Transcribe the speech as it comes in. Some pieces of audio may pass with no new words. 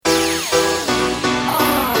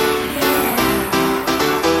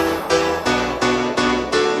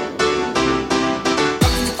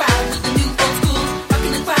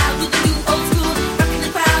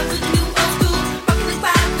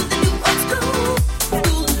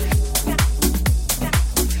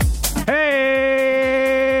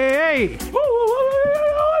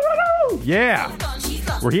Yeah.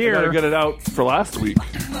 We're here. I gotta get it out for last week.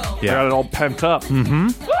 Yeah. I got it all pent up.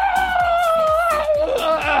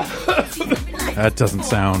 That doesn't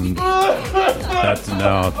sound... That's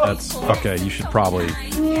okay. You should probably...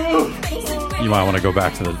 You might want to go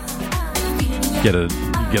back to the...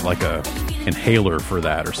 Get like a inhaler for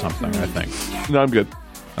that or something, I think. No, I'm good.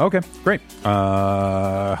 Okay, great.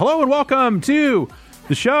 Hello and welcome to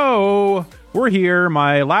the show. We're here.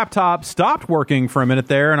 My laptop stopped working for a minute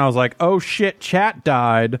there, and I was like, oh shit, chat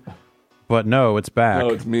died. But no, it's back. No,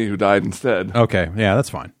 it's me who died instead. Okay, yeah, that's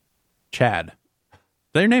fine. Chad. Is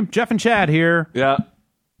that your name? Jeff and Chad here. Yeah.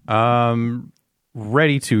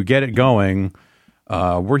 Ready to get it going.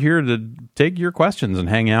 We're here to take your questions and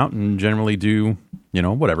hang out and generally do,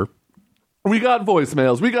 whatever. We got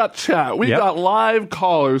voicemails, we got chat, we got live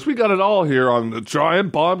callers, we got it all here on the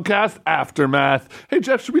Giant Bombcast Aftermath. Hey,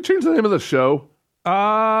 Jeff, should we change the name of the show?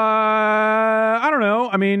 I don't know.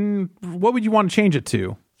 I mean, what would you want to change it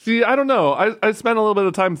to? See, I don't know. I spent a little bit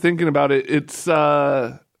of time thinking about it. It's, it's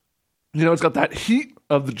got that heat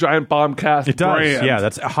of the Giant Bombcast It does. brand. Yeah,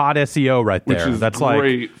 that's a hot SEO right there. Which is that's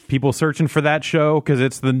great. Like people searching for that show because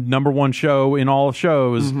it's the number one show in all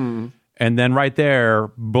shows. Mm-hmm. And then right there,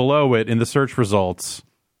 below it in the search results,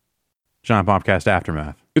 Giant Bombcast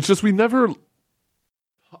Aftermath. It's just we never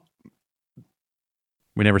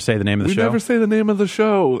say the name of the show? We never say the name of the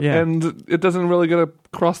show. Yeah. And it doesn't really get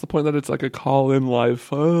across the point that it's like a call-in live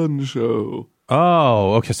fun show.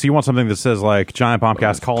 Oh, okay. So you want something that says like Giant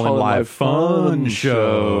Bombcast call-in live fun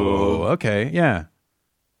show. Okay, yeah.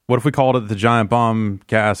 What if we called it the Giant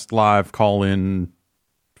Bombcast live call-in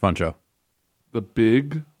fun show? The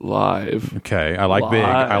Big Live. Okay, I like big.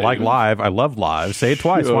 I like live. I love live. Say it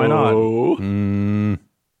twice. Why not?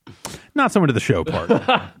 Not so much to the show part.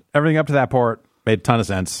 Everything up to that part made a ton of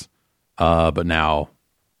sense. But now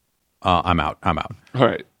I'm out. All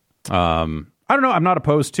right. I don't know. I'm not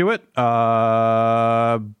opposed to it. But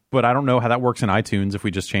I don't know how that works in iTunes if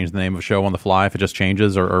we just change the name of a show on the fly, if it just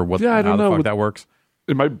changes or what, I don't how the know. fuck that works.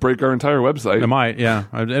 It might break our entire website. It might, yeah.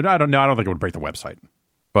 I don't know. I don't think it would break the website.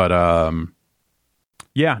 But,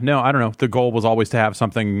 yeah, no, I don't know. The goal was always to have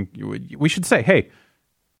something. We should say, hey,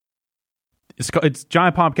 it's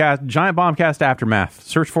Giant Bombcast Aftermath.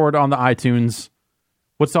 Search for it on the iTunes.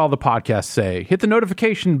 What's all the podcasts say? Hit the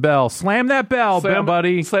notification bell. Slam that bell,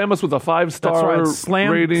 buddy. Slam us with a 5-star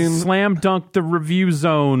rating. Slam dunk the review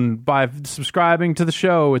zone by subscribing to the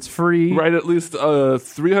show. It's free. Write at least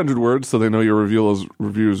 300 words so they know your review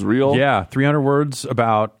is real. Yeah, 300 words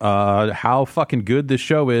about how fucking good this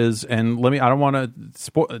show is. And I don't want to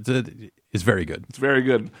spoil. It's very good. It's very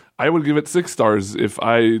good. I would give it 6 stars if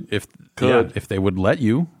could. Yeah, if they would let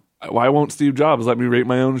you. Why won't Steve Jobs let me rate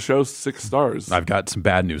my own show 6 stars? I've got some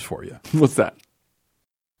bad news for you. What's that?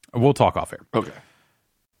 We'll talk off air. Okay.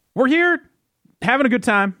 We're here having a good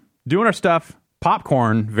time, doing our stuff.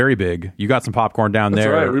 Popcorn, very big. You got some popcorn down That's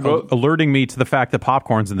there. right. Alerting me to the fact that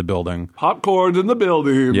popcorn's in the building. Popcorn's in the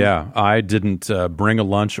building. Yeah, I didn't bring a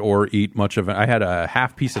lunch or eat much of it. I had a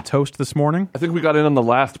half piece of toast this morning. I think we got in on the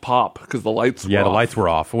last pop because the lights were off. The lights were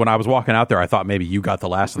off. When I was walking out there, I thought maybe you got the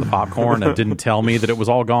last of the popcorn and didn't tell me that it was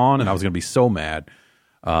all gone, and I was going to be so mad.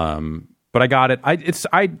 But I got it.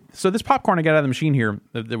 So this popcorn I got out of the machine here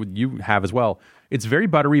that you have as well. It's very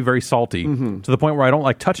buttery, very salty, to the point where I don't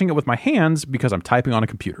like touching it with my hands because I'm typing on a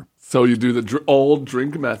computer. So you do the old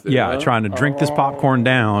drink method. Yeah, huh? trying to drink this popcorn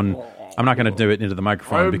down. I'm not going to do it into the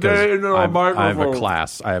microphone because I have a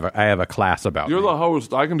class. I have a class about You're me. the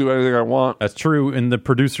host. I can do anything I want. That's true. In the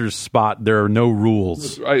producer's spot, there are no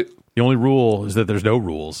rules. That's right. The only rule is that there's no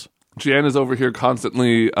rules. Jan is over here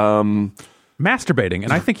constantly masturbating,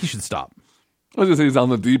 and I think he should stop. I was going to say he's on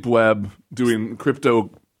the deep web doing crypto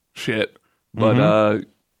shit, but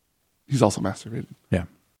he's also masturbating. Yeah.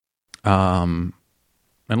 And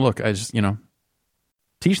look, I just,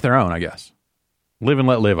 teach their own, I guess. Live and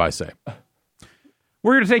let live, I say.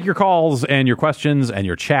 We're here to take your calls and your questions and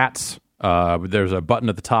your chats. There's a button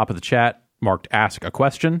at the top of the chat marked Ask a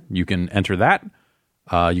Question. You can enter that.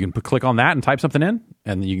 You can click on that and type something in,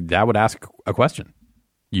 and that would ask a question.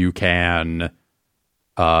 You can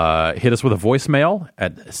hit us with a voicemail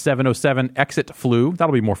at 707-EXIT-FLU.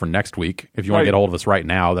 That'll be more for next week. If you want to get a hold of us right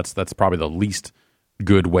now, that's probably the least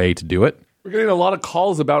good way to do it. We're getting a lot of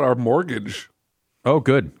calls about our mortgage. Oh,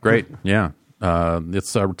 good. Great. Yeah.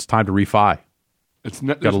 It's time to refi. There's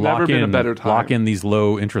never been a better time. Lock in these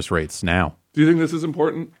low interest rates now. Do you think this is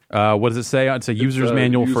important? What does it say? It's a user's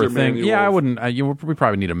manual for a thing. Yeah, I wouldn't. We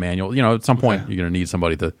probably need a manual. At some point, you're going to need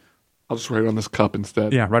somebody to... I'll just write on this cup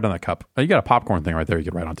instead. Yeah, write on that cup. You got a popcorn thing right there you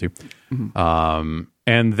could write on too.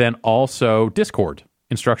 And then also Discord.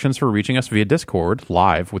 instructions for reaching us via Discord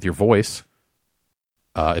live with your voice,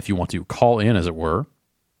 if you want to call in, as it were,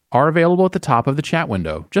 are available at the top of the chat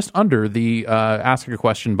window, just under the Ask a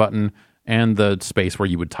Question button and the space where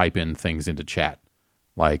you would type in things into chat,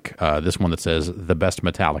 like this one that says the best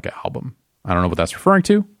Metallica album. I don't know what that's referring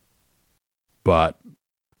to, but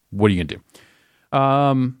what are you going to do?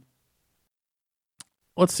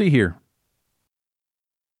 Let's see here.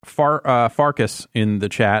 Farkas in the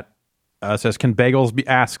chat says, can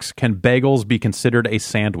bagels be considered a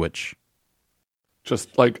sandwich?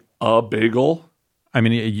 Just like a bagel? I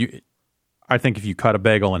mean, I think if you cut a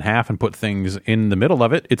bagel in half and put things in the middle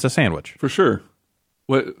of it, it's a sandwich. For sure.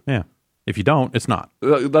 What? Yeah. If you don't, it's not.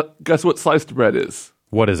 Guess what sliced bread is?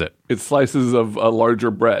 What is it? It's slices of a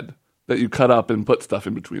larger bread that you cut up and put stuff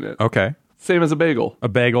in between it. Okay. Same as a bagel. A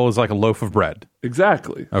bagel is like a loaf of bread.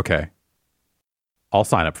 Exactly. Okay. I'll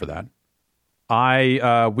sign up for that.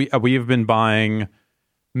 We have been buying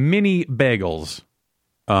mini bagels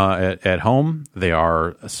at home. They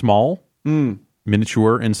are small,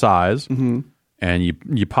 miniature in size, and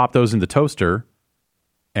you pop those in the toaster,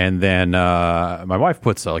 and then my wife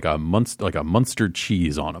puts like a Munster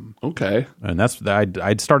cheese on them. Okay, and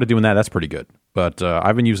I'd started doing that. That's pretty good. But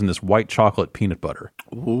I've been using this white chocolate peanut butter.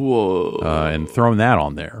 Whoa. And throwing that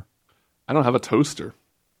on there. I don't have a toaster.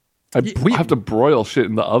 I have to broil shit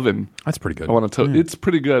in the oven. That's pretty good. I want to It's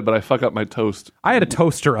pretty good, but I fuck up my toast. I had a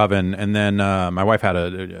toaster oven, and then my wife had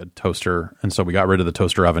a toaster, and so we got rid of the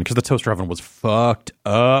toaster oven because the toaster oven was fucked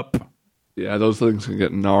up. Yeah, those things can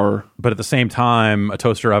get gnar. But at the same time, a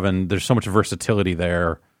toaster oven, there's so much versatility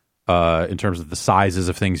there in terms of the sizes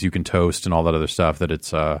of things you can toast and all that other stuff that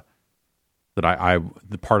it's the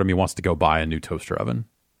part of me wants to go buy a new toaster oven.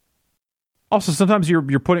 Also, sometimes you're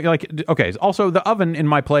putting okay. Also, the oven in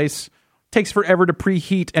my place takes forever to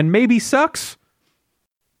preheat and maybe sucks.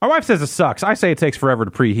 My wife says it sucks. I say it takes forever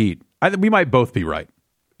to preheat. We might both be right.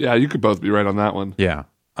 Yeah, you could both be right on that one. Yeah,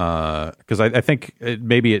 because I think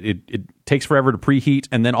maybe it takes forever to preheat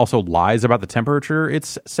and then also lies about the temperature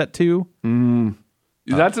it's set to.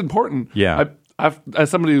 That's important. Yeah, I've as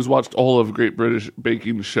somebody who's watched all of Great British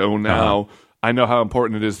Baking Show now. I know how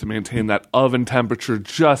important it is to maintain that oven temperature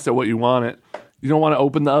just at what you want it. You don't want to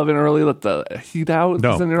open the oven early, let the heat out,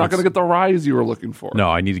 because then you're not going to get the rise you were looking for. No,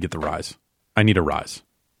 I need to get the rise. I need a rise.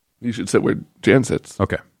 You should sit where Jan sits.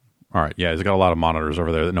 Okay. All right. Yeah, he's got a lot of monitors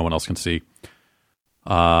over there that no one else can see.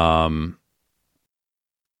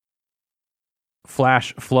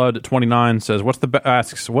 Flash Flood 29 says, what's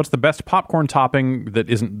the best popcorn topping that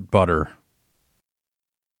isn't butter?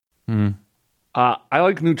 I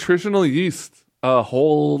like nutritional yeast a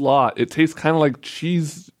whole lot. It tastes kind of like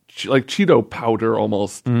cheese, like Cheeto powder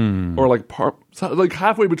almost, or like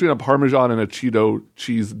halfway between a Parmesan and a Cheeto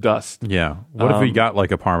cheese dust. Yeah. What if we got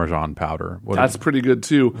like a Parmesan powder? That's pretty good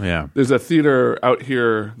too. Yeah. There's a theater out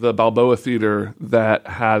here, the Balboa Theater, that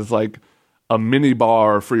has like a mini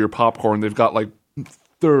bar for your popcorn. They've got like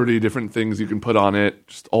 30 different things you can put on it,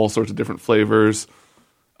 just all sorts of different flavors.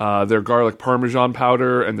 Their garlic Parmesan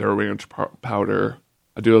powder and their ranch powder.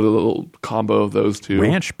 I do a little combo of those two.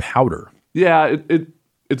 Ranch powder. Yeah,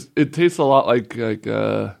 it tastes a lot like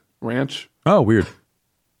ranch. Oh, weird.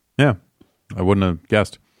 Yeah, I wouldn't have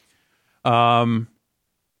guessed. Yeah, I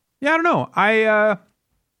don't know. I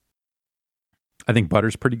think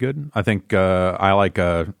butter's pretty good. I think I like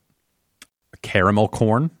caramel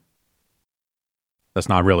corn. That's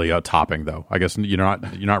not really a topping, though. I guess you're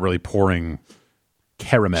not really pouring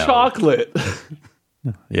caramel chocolate.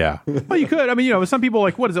 Yeah. Well, you could. I mean, some people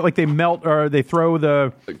what is it like? They melt or they throw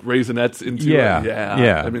the like raisinets into it.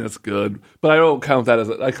 Yeah. I mean, that's good, but I don't count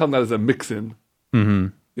that I count that as a mix-in.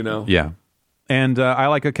 Mm-hmm. Yeah. And I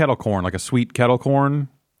like a kettle corn, like a sweet kettle corn.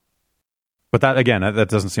 But that again, that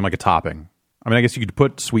doesn't seem like a topping. I mean, I guess you could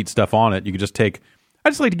put sweet stuff on it. You could just I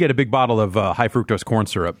just like to get a big bottle of high fructose corn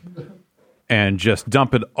syrup. And just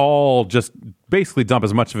dump it all, just basically dump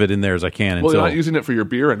as much of it in there as I can. Well, you're not using it for your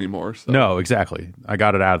beer anymore. So. No, exactly. I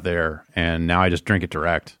got it out of there, and now I just drink it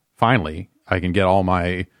direct. Finally, I can get all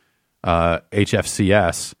my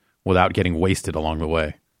HFCS without getting wasted along the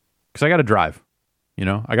way. Because I got to drive. I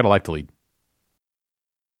got to like to lead.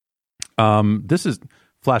 This is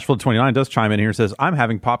Flashflood29 does chime in here and says, I'm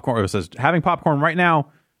having popcorn. It says, having popcorn right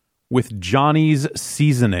now with Johnny's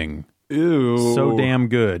seasoning. Ew. So damn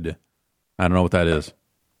good. I don't know what that is.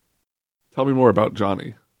 Tell me more about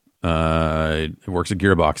Johnny. It works at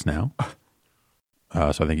Gearbox now. So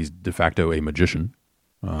I think he's de facto a magician.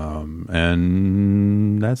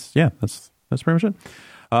 And that's pretty much it.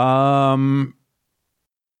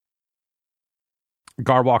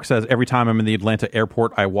 Garwalk says, every time I'm in the Atlanta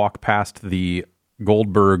airport, I walk past the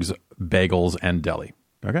Goldberg's Bagels and Deli.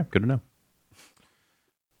 Okay, good to know.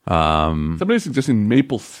 Somebody's suggesting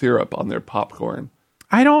maple syrup on their popcorn.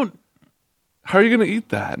 I don't. How are you going to eat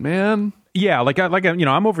that, man? Yeah,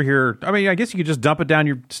 I'm over here. I mean, I guess you could just dump it down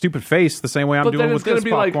your stupid face the same way I'm But doing then with it's going this to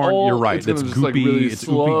be like popcorn. all, You're right. It's It's just goopy. like really It's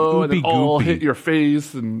slow, and oopy, it all goopy. hit your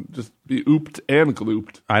face and just be ooped and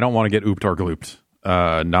glooped. I don't want to get ooped or glooped.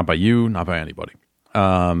 Not by you, not by anybody.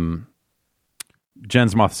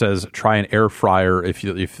 Jen's Moth says, try an air fryer.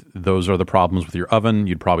 If those are the problems with your oven,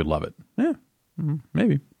 you'd probably love it. Yeah,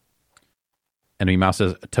 maybe. Enemy Mouse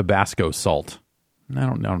says Tabasco salt. I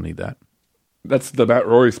don't need that. That's the Matt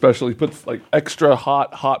Rory special. He puts like extra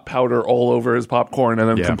hot powder all over his popcorn and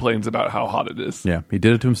then complains about how hot it is. Yeah, he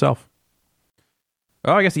did it to himself.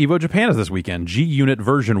 Oh, I guess Evo Japan is this weekend. G Unit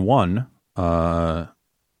version 1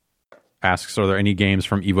 asks, are there any games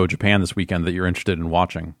from Evo Japan this weekend that you're interested in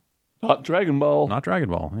watching? Not Dragon Ball. Not Dragon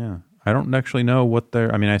Ball, yeah. I don't actually know what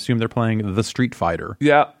they're... I mean, I assume they're playing the Street Fighter.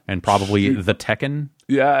 Yeah. And probably the Tekken.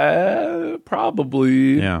 Yeah,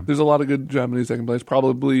 probably. Yeah. There's a lot of good Japanese second place.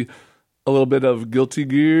 Probably a little bit of Guilty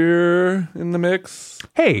Gear in the mix.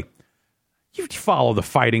 Hey, you follow the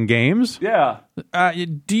fighting games. Yeah.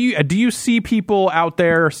 Do you see people out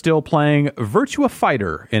there still playing Virtua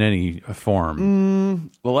Fighter in any form?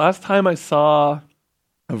 The last time I saw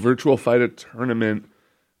a Virtual Fighter tournament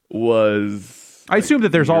was... I assume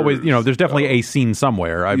that there's always, there's definitely a scene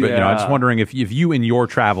somewhere. But I'm just wondering if you in your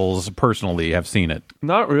travels personally have seen it.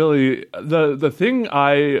 Not really. The thing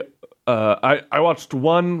I watched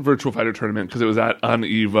one Virtual Fighter tournament because it was at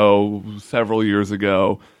Unevo several years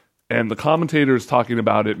ago, and the commentators talking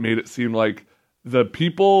about it made it seem like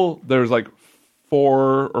there's like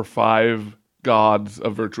 4 or 5 gods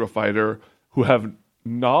of Virtua Fighter who have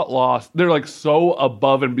not lost. They're like so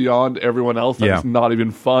above and beyond everyone else that it's not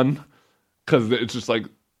even fun. Because it's just like,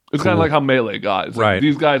 it's kind of like how Melee got. It's like,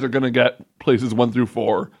 these guys are going to get places 1 through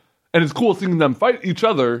 4. And it's cool seeing them fight each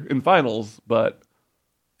other in finals, but...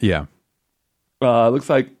 Yeah. Looks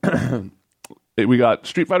like we got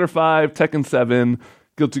Street Fighter V, Tekken 7,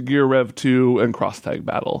 Guilty Gear Rev 2, and Cross Tag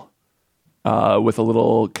Battle. With a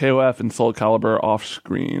little KOF and Soul Calibur off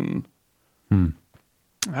screen.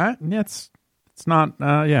 It's not,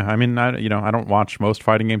 I mean, I don't watch most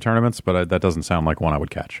fighting game tournaments, but that doesn't sound like one I would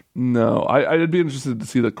catch. No, I'd be interested to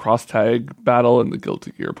see the Cross Tag Battle and the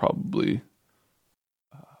Guilty Gear probably.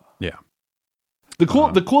 Yeah. The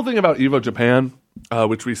cool thing about Evo Japan,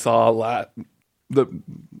 which we saw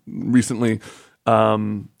recently,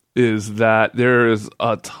 is that there is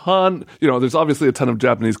a ton, there's obviously a ton of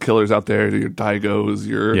Japanese killers out there, your Daigos,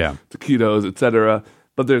 your Taquitos, etc.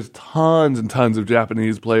 But there's tons and tons of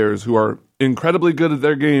Japanese players who are incredibly good at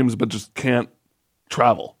their games, but just can't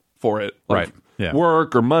travel for it. Like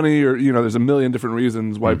work or money or, there's a million different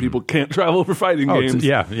reasons why people can't travel for fighting games.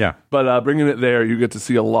 Yeah. But bringing it there, you get to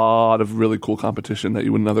see a lot of really cool competition that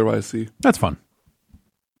you wouldn't otherwise see. That's fun.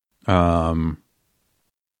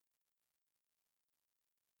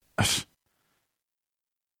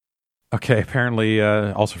 Okay, apparently,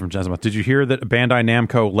 also from Jessamine, did you hear that Bandai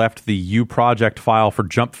Namco left the U project file for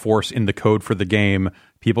Jump Force in the code for the game?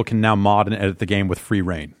 People can now mod and edit the game with free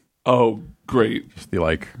reign. Oh, great. Just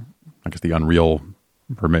the Unreal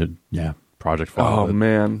Permit, project file. Oh,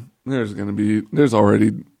 man. There's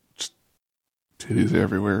already just titties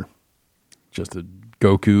everywhere. Just a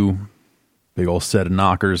Goku, big old set of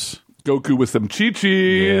knockers. Goku with some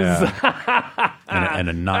chi-chis. Yeah. and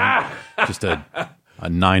a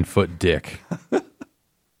 9-foot dick.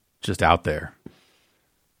 Just out there.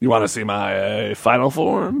 You want to see my final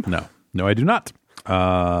form? No, I do not.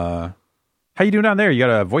 How you doing down there? You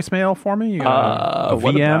got a voicemail for me? You got a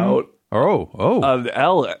what VM? About the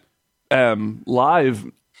LM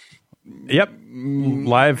live? Yep,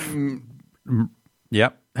 live.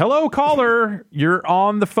 Yep. Hello, caller. You're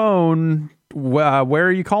on the phone. Where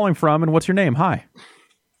are you calling from, and what's your name? Hi.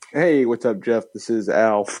 Hey, what's up, Jeff? This is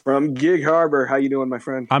Al from Gig Harbor. How you doing, my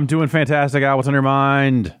friend? I'm doing fantastic, Al. What's on your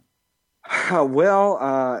mind?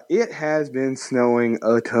 Well, it has been snowing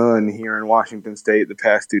a ton here in Washington State the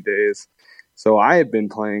past 2 days. So I have been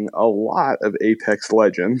playing a lot of Apex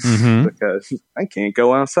Legends because I can't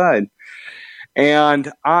go outside.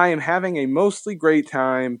 And I am having a mostly great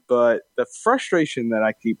time, but the frustration that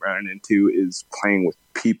I keep running into is playing with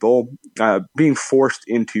people, being forced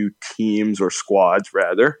into teams or squads,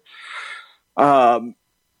 rather.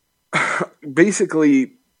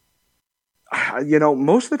 Basically,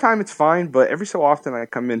 most of the time it's fine, but every so often I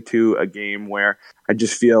come into a game where I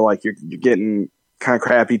just feel like you're getting kind of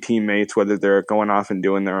crappy teammates, whether they're going off and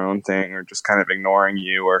doing their own thing or just kind of ignoring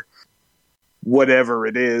you or whatever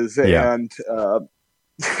it is. Yeah. And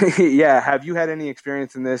have you had any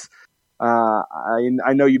experience in this?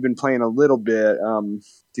 I know you've been playing a little bit.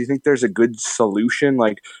 Do you think there's a good solution?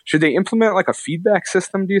 Like, should they implement like a feedback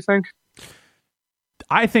system, do you think?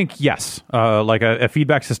 I think yes. Like a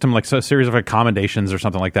feedback system, like a series of accommodations or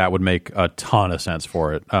something like that would make a ton of sense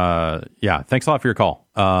for it. Yeah. Thanks a lot for your call.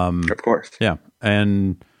 Of course. Yeah.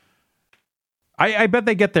 And I bet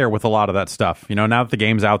they get there with a lot of that stuff. You know, now that the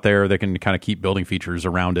game's out there, they can kind of keep building features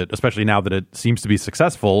around it, especially now that it seems to be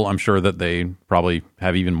successful. I'm sure that they probably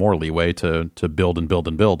have even more leeway to build and build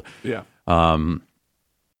and build. Yeah.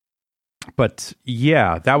 But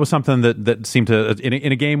yeah, that was something that seemed to,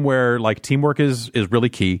 in a game where like teamwork is really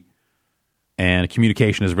key and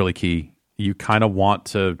communication is really key, you kind of want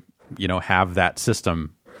to, you know, have that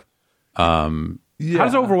system. How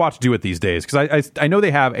does Overwatch do it these days? Because I know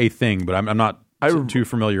they have a thing, but I'm not too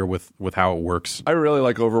familiar with how it works. I really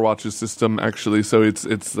like Overwatch's system, actually. So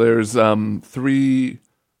there's 3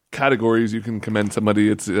 categories you can commend somebody.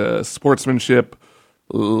 It's sportsmanship,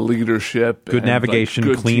 leadership, good navigation,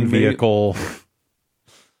 like, good clean teammate. vehicle.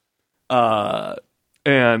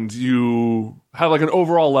 And you have like an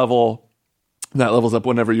overall level that levels up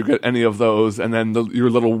whenever you get any of those, and then your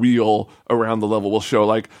little wheel around the level will show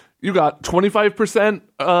like you got 25%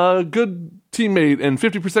 good teammate and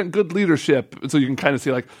 50% good leadership. So you can kind of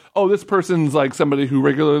see like, oh, this person's like somebody who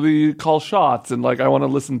regularly calls shots, and like I want to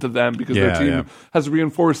listen to them because their team has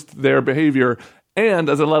reinforced their behavior. And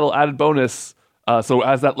as a little added bonus, so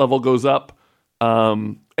as that level goes up,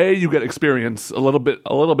 you get experience, a little bit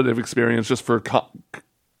of experience just for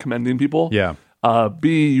commending people. Yeah.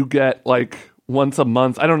 B, you get like once a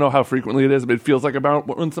month. I don't know how frequently it is, but it feels like about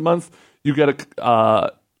once a month. You get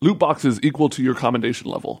loot boxes equal to your commendation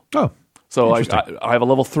level. Oh, so I have a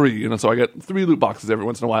level 3, and so I get 3 loot boxes every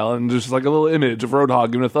once in a while, and there's just like a little image of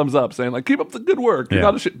Roadhog giving a thumbs up, saying like, "Keep up the good work. You're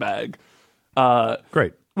not a shitbag."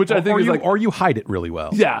 Great. Which I think is like, or you hide it really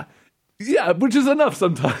well. yeah, which is enough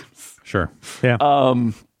sometimes. Sure. Yeah.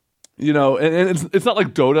 You know, and it's not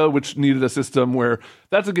like Dota, which needed a system where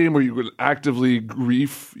that's a game where you could actively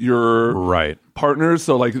grief your partners.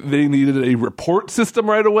 So like they needed a report system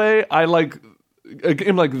right away. I like a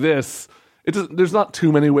game like this. There's not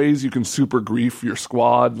too many ways you can super grief your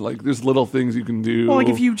squad. Like there's little things you can do. Well, like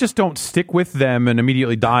if you just don't stick with them and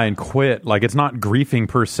immediately die and quit, like it's not griefing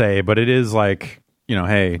per se, but it is like, you know,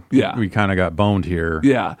 hey, we kind of got boned here.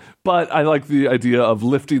 Yeah, but I like the idea of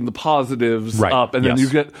lifting the positives up, and then you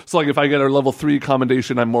get, so like if I get a level 3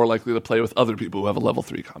 commendation, I'm more likely to play with other people who have a level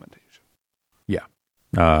 3 commendation. Yeah,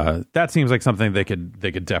 that seems like something they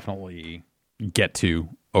could definitely get to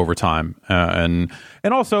over time, and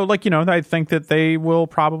also like, you know, I think that they will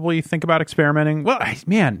probably think about experimenting. Well,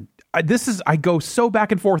 I go so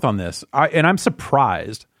back and forth on this, and I'm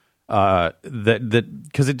surprised. That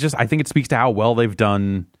because I think it speaks to how well they've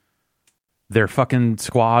done their fucking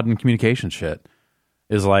squad and communication shit.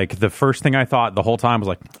 Is like the first thing I thought the whole time was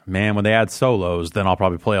like, man, when they add solos, then I'll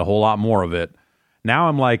probably play a whole lot more of it. Now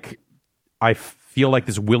I'm like, I feel like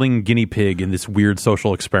this willing guinea pig in this weird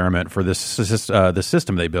social experiment for this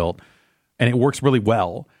system they built, and it works really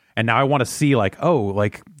well. And now I want to see like, oh,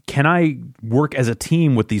 like can I work as a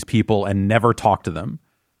team with these people and never talk to them?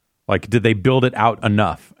 Like, did they build it out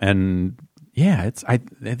enough? And yeah,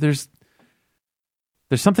 there's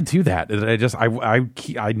something to that.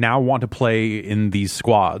 I now want to play in these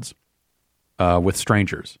squads with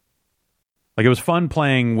strangers. Like it was fun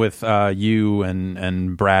playing with you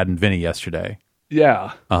and Brad and Vinny yesterday.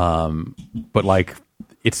 Yeah. But like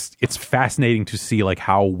it's fascinating to see like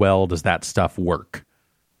how well does that stuff work.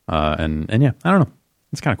 And yeah, I don't know.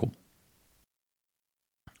 It's kind of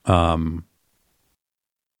cool.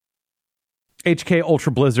 HK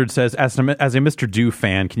Ultra Blizzard says, as a Mr. Do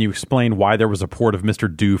fan, can you explain why there was a port of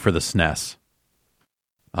Mr. Do for the SNES?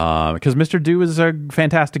 Because Mr. Do is a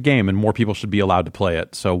fantastic game and more people should be allowed to play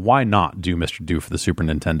it. So why not do Mr. Do for the Super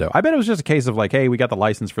Nintendo? I bet it was just a case of like, hey, we got the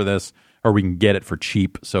license for this, or we can get it for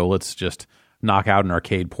cheap. So let's just knock out an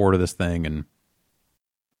arcade port of this thing.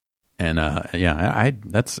 It's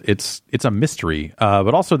a mystery.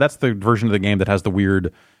 But also that's the version of the game that has the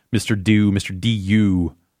weird Mr.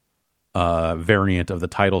 DU variant of the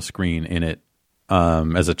title screen in it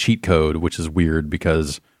as a cheat code, which is weird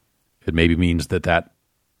because it maybe means that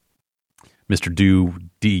Mr.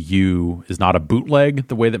 DU is not a bootleg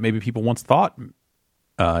the way that maybe people once thought,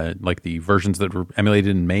 like the versions that were emulated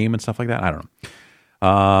in MAME and stuff like that. I don't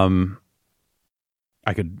know.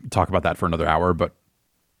 I could talk about that for another hour, but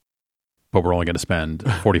we're only going to spend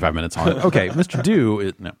 45 minutes on it. Okay, Mr.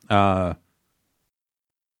 Do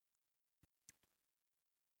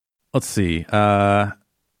let's see.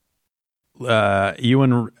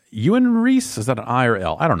 Ewan Reese, is that an I or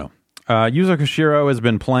L? I don't know. Yuzo Koshiro has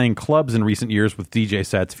been playing clubs in recent years with DJ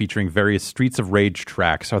sets featuring various Streets of Rage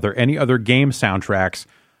tracks. Are there any other game soundtracks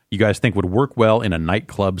you guys think would work well in a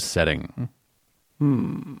nightclub setting?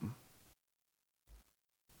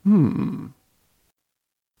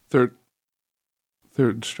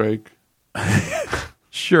 Third Strike.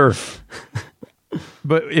 Sure.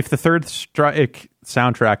 But if the Third Strike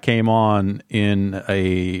soundtrack came on in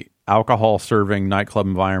a alcohol serving nightclub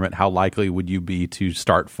environment, how likely would you be to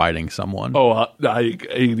start fighting someone? Like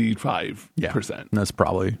 85%. Yeah, that's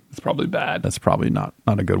probably bad. That's probably not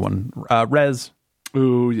a good one. Rez.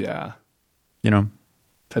 Ooh, yeah.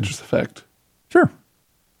 Tetris Effect. Sure.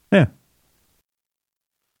 Yeah.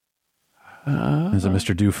 As a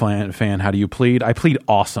Mr. Do fan, how do you plead? I plead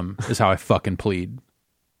awesome is how I fucking plead.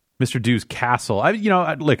 Mr. Do's Castle. I like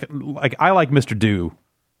Mr. Do,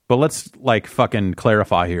 but let's fucking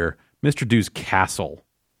clarify here. Mr. Do's Castle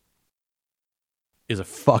is a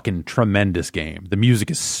fucking tremendous game. The music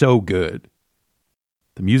is so good.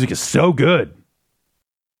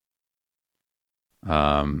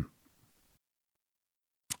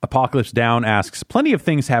 Apocalypse Down asks, plenty of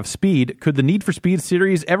things have speed. Could the Need for Speed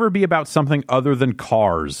series ever be about something other than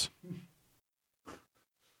cars?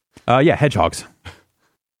 Yeah, hedgehogs.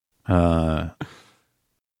 I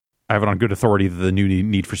have it on good authority that the new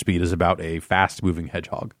Need for Speed is about a fast-moving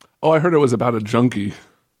hedgehog. Oh, I heard it was about a junkie.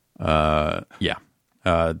 Yeah.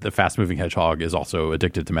 The fast-moving hedgehog is also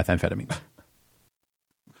addicted to methamphetamine.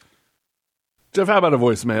 Jeff, how about a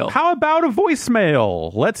voicemail?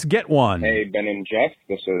 Let's get one. Hey, Ben and Jeff.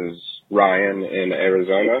 This is Ryan in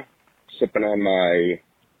Arizona, sipping on my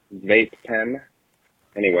vape pen.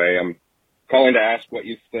 Anyway, I'm calling to ask what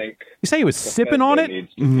you think. You say he was sipping on it?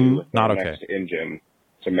 Needs to do with Not their okay. next engine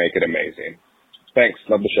to make it amazing. Thanks.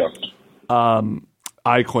 Love the show.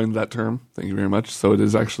 I coined that term. Thank you very much. So it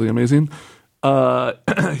is actually amazing.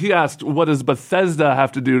 He asked, what does Bethesda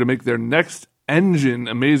have to do to make their next engine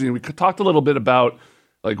amazing? We talked a little bit about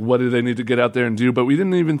what do they need to get out there and do, but we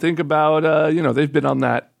didn't even think about they've been on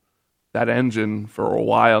that engine for a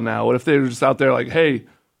while now. What if they're just out there hey,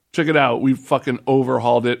 check it out, we fucking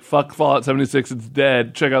overhauled it, fuck Fallout 76, it's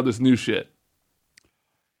dead, check out this new shit.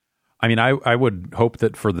 I mean, I would hope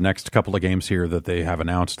that for the next couple of games here that they have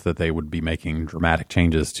announced that they would be making dramatic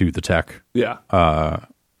changes to the tech. Yeah.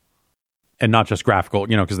 And not just graphical,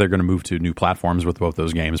 because they're going to move to new platforms with both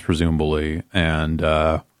those games, presumably. And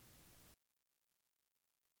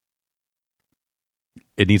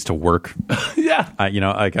it needs to work. Yeah.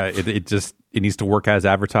 It needs to work as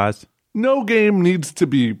advertised. No game needs to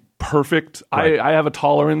be perfect. Right. I have a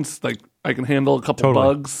tolerance. I can handle a couple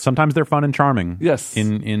bugs. Sometimes they're fun and charming. Yes.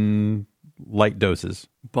 In light doses.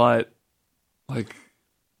 But, I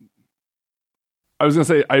was going to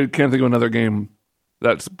say, I can't think of another game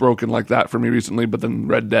that's broken like that for me recently, but then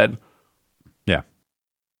Red Dead. Yeah.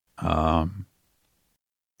 Yeah,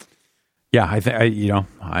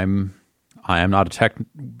 I am not a tech,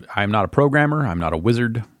 I'm not a programmer, I'm not a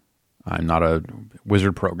wizard. I'm not a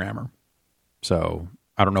wizard programmer. So,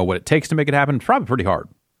 I don't know what it takes to make it happen. It's probably pretty hard.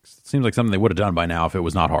 It seems like something they would have done by now if it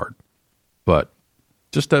was not hard. But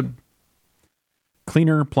just a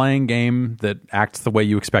cleaner playing game that acts the way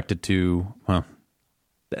you expect it to. Well,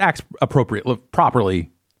 that acts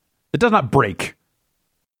properly. It does not break.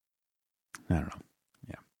 I don't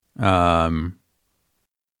know.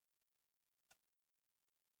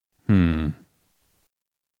 Yeah.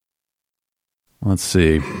 Let's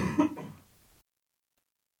see.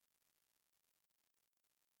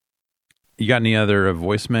 You got any other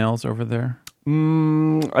voicemails over there?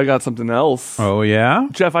 I got something else. Oh, yeah?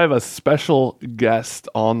 Jeff, I have a special guest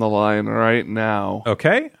on the line right now.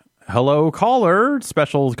 Okay. Hello, caller.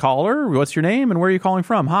 Special caller. What's your name and where are you calling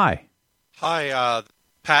from? Hi. Hi,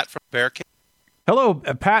 Pat from Bear Cave. Hello,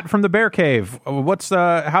 Pat from the Bear Cave. How is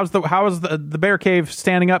the Bear Cave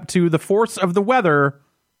standing up to the force of the weather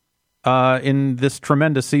in this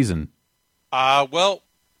tremendous season?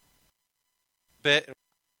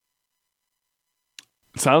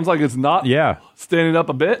 Sounds like it's not standing up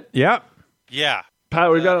a bit. Yeah. Yeah.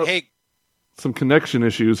 Pat, we got some connection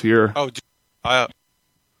issues here. It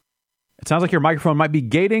sounds like your microphone might be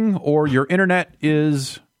gating or your internet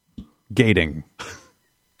is gating.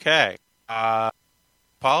 Okay.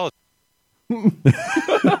 Apologies.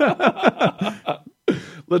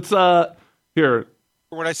 Let's here.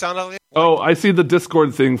 What I sound like? Oh, I see the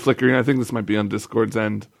Discord thing flickering. I think this might be on Discord's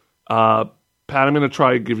end. Pat, I'm going to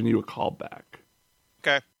try giving you a call back.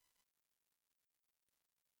 Okay.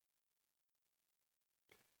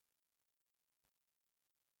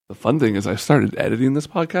 The fun thing is I started editing this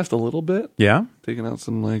podcast a little bit, Yeah? taking out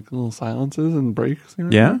some like little silences and breaks. Here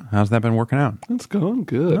and Yeah? there. How's that been working out? It's going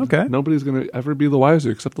good. Okay. Nobody's going to ever be the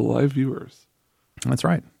wiser except the live viewers. That's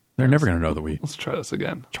right. They're never going to know that we Let's try this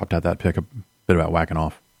again. chopped out that pick a bit about whacking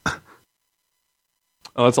off.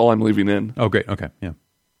 Oh, that's all I'm leaving in. Oh, great. Okay. Yeah.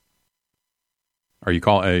 Are you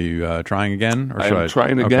trying again? Or I should am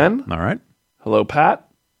trying okay. again. All right. Hello, Pat.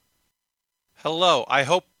 Hello. I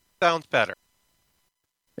hope it sounds better.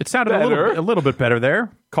 It sounded Better. a little bit better there.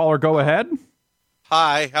 Caller, go ahead.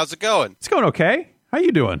 Hi. How's it going? It's going okay. How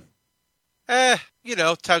you doing? Times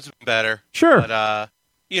have been better. Sure. But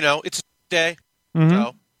it's a day.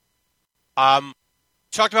 Mhm. So,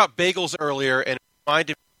 talked about bagels earlier, and it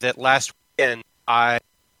reminded me that last weekend I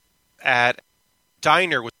at a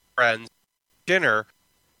diner with friends, dinner.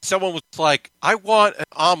 Someone was like, "I want an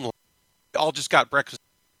omelet." We all just got breakfast,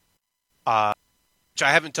 which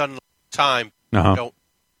I haven't done in a long time. Uh-huh. I don't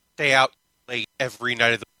stay out late every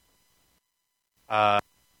night of the.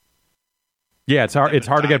 Yeah, it's hard. It's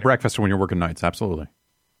hard to get Diner. breakfast when you're working nights. Absolutely.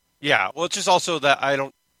 Yeah, well, it's just also that I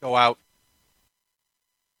don't go out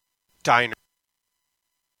diner.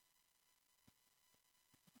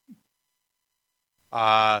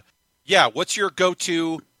 Yeah, what's your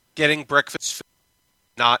go-to getting breakfast food?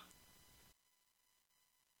 Not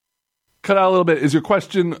Cut out a little bit. Is your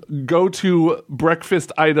question go to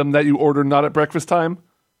breakfast item that you order not at breakfast time?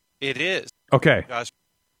 it is. Okay. Gosh,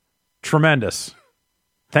 Tremendous.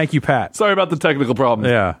 Thank you, Pat. Sorry about the technical problem.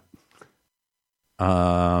 Yeah.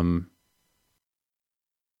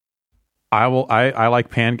 I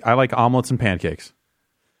like omelets and pancakes.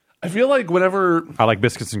 I feel like whenever. I like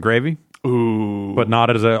biscuits and gravy, Ooh. but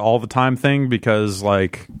not as a all the time thing because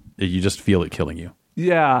like you just feel it killing you.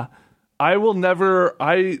 Yeah. I will never.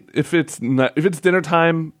 If it's dinner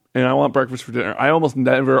time and I want breakfast for dinner, I almost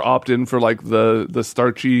never opt in for like the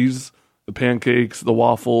starchies, the pancakes, the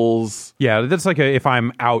waffles. Yeah, that's like if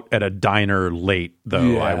I'm out at a diner late though,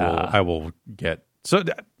 Yeah. I will get. So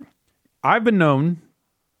I've been known.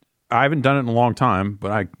 I haven't done it in a long time,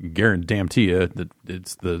 but I guarantee you that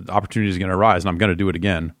it's the opportunity is going to arise, and I'm going to do it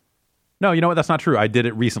again. No, you know what? That's not true. I did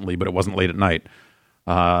it recently, but it wasn't late at night.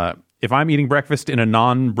 If I'm eating breakfast in a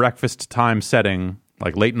non-breakfast time setting,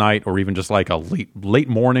 like late night or even just like a late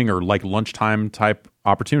morning or like lunchtime type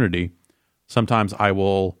opportunity, sometimes I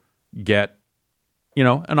will get,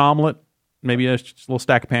 an omelet, maybe a little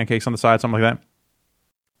stack of pancakes on the side, something like that,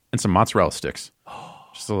 and some mozzarella sticks.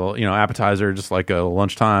 Just a little, appetizer, just like a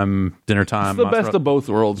lunchtime, dinner time. It's the best of both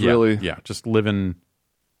worlds, really. Yeah, just living.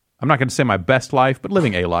 I'm not going to say my best life, but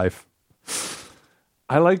living a life.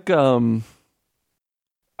 I like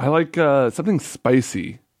something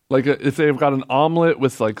spicy. Like if they've got an omelet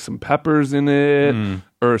with like some peppers in it,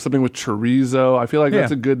 or something with chorizo. I feel like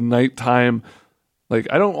that's Yeah. a good nighttime. Like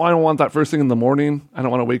I don't want that first thing in the morning. I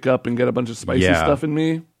don't want to wake up and get a bunch of spicy Yeah. stuff in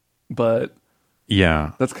me. But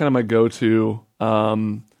Yeah, that's kind of my go-to.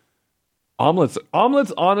 Omelets.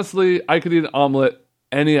 Honestly, I could eat an omelet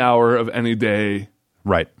any hour of any day.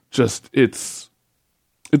 right. Just it's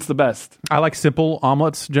the best. I like simple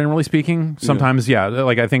omelets, generally speaking. Sometimes,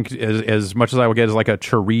 like I think as much as I would get is like a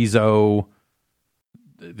chorizo.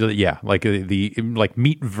 Like the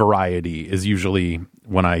meat variety is usually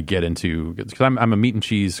when I get into because I'm a meat and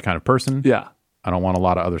cheese kind of person. Yeah. I don't want a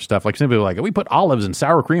lot of other stuff. Like simply like we put olives and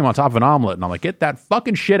sour cream on top of an omelet, and I'm like, get that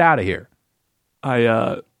fucking shit out of here.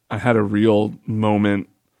 I had a real moment.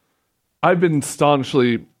 I've been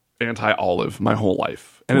staunchly anti-olive my whole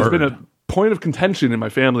life, and it's been a point of contention in my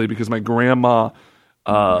family because my grandma.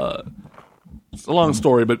 It's a long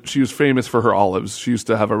story, but she was famous for her olives. She used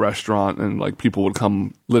to have a restaurant, and like people would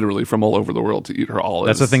come literally from all over the world to eat her olives.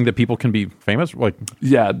 That's the thing that people can be famous. Like,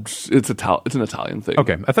 Yeah, it's an Italian thing.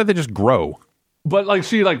 okay, I thought they just grow. But like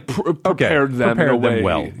she like prepared them in a way.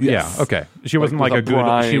 well. Yes. Yeah, okay. She wasn't Like like with a a good.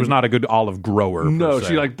 brine. She was not a good olive grower. No, per se.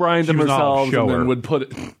 she like brined them She was an olive herself and then shower. would put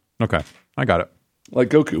it Okay, I got it. like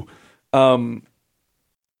Goku.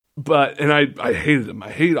 But I hated them. I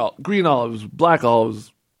hate green olives, black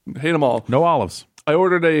olives, hate them all. No olives. I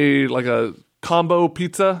ordered a combo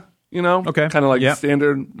pizza, Okay. kind of like Yeah.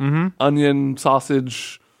 standard onion,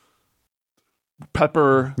 sausage,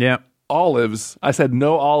 pepper, Yeah. olives. I said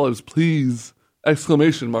no olives, please!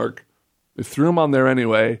 Exclamation mark. They threw them on there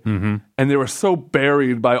anyway, and they were so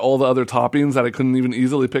buried by all the other toppings that I couldn't even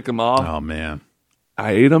easily pick them off. Oh man.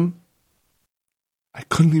 I ate them. I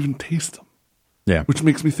couldn't even taste them, Yeah. which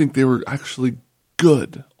makes me think they were actually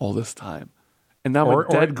good all this time. And now Or-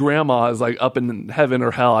 my dead grandma is like up in heaven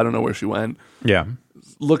or hell. I don't know where she went, Yeah.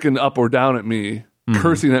 looking up or down at me,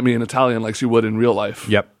 cursing at me in Italian like she would in real life.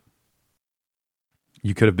 Yep.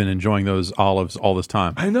 You could have been enjoying those olives all this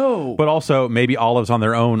time. I know. But also, maybe olives on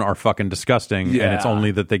their own are fucking disgusting, and Yeah. it's only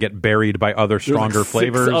that they get buried by other There's stronger like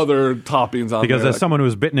flavors. 6 other toppings on Because there. as someone who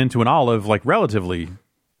has bitten into an olive, like relatively,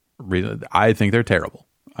 I think they're terrible.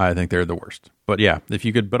 I think they're the worst. But yeah, if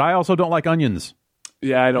you could. But I also don't like onions.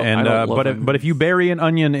 Yeah, I don't. And I don't love onions. but if you bury an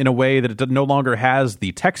onion in a way that it no longer has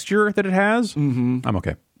the texture that it has, I'm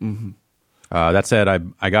okay. That said,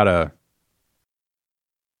 I got a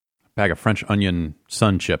bag of French onion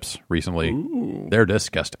sun chips recently. Ooh. They're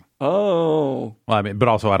disgusting. Oh, Well, I mean, but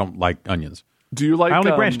also I don't like onions. do you like? I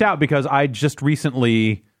only branched out because I just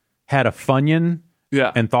recently had a Funyun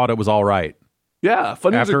Yeah, and thought it was all right. yeah.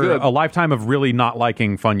 Funyuns After are good. a lifetime of really not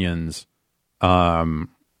liking Funyuns,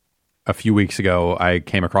 a few weeks ago, I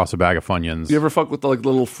came across a bag of Funyuns. You ever fuck with the like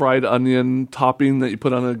little fried onion topping that you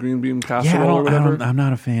put on a green bean casserole or whatever? I'm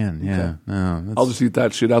not a fan. Yeah, no, that's- I'll just eat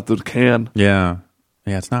that shit out the can. yeah.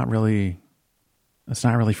 It's not really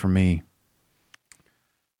for me.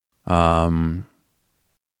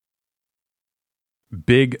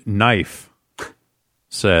 Big Knife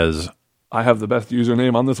says, I have the best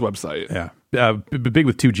username on this website. yeah, big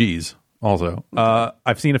with 2 G's. Also,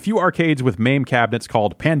 I've seen a few arcades with MAME cabinets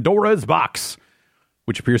called Pandora's Box,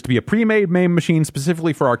 which appears to be a pre-made MAME machine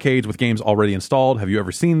specifically for arcades with games already installed. Have you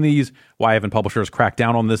ever seen these? Why haven't publishers cracked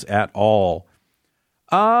down on this at all?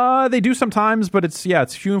 They do sometimes, but it's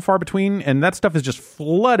few and far between, and that stuff is just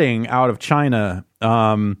flooding out of China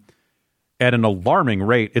at an alarming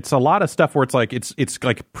rate. It's a lot of stuff where it's like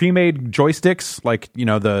pre-made joysticks, like, you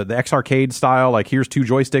know, the X Arcade style, like here's 2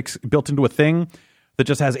 joysticks built into a thing that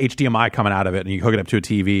just has HDMI coming out of it, and you hook it up to a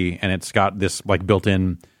TV, and it's got this like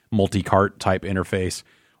built-in multi-cart type interface.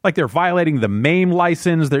 Like they're violating the MAME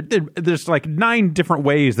license. There's like 9 different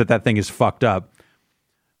ways that thing is fucked up.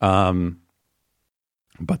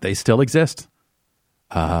 But they still exist.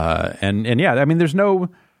 And yeah, I mean, there's no,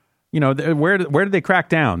 you know, where did they crack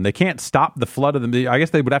down? They can't stop the flood of them. I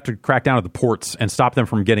guess they would have to crack down at the ports and stop them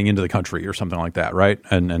from getting into the country or something like that, right?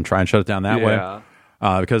 And try and shut it down that way.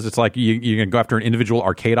 Because it's like you can go after an individual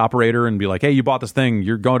arcade operator and be like, hey, you bought this thing,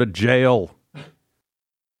 you're going to jail.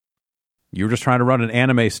 You were just trying to run an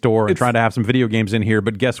anime store and trying to have some video games in here,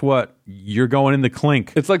 but guess what? You're going in the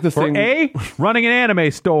clink. It's like the For thing. running an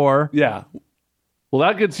anime store. Yeah. Well,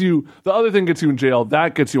 that gets you. The other thing gets you in jail.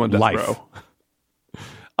 That gets you on death Life. row.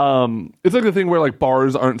 It's like the thing where like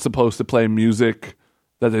bars aren't supposed to play music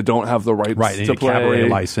that they don't have the rights Right, to a play. cabaret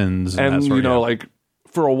license. And that sort you know, yeah. like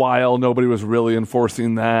for a while, nobody was really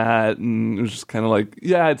enforcing that, and it was just kind of like,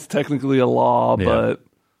 yeah, it's technically a law, Yeah. but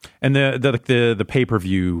And the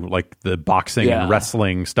pay-per-view, like the boxing Yeah. and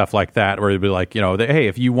wrestling, stuff like that, where it'd be like, you know, hey,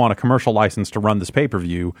 if you want a commercial license to run this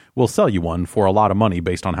pay-per-view, we'll sell you one for a lot of money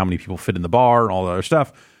based on how many people fit in the bar and all the other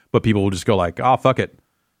stuff. But people will just go like, oh, fuck it.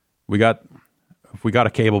 If we got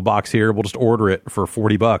a cable box here, we'll just order it for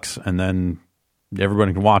 $40 and then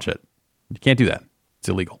everybody can watch it. You can't do that. It's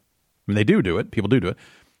illegal. I mean, they do it. People do it.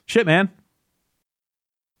 Shit, man.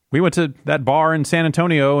 We went to that bar in San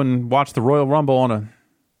Antonio and watched the Royal Rumble on a...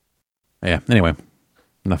 Yeah, anyway,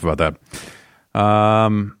 enough about that.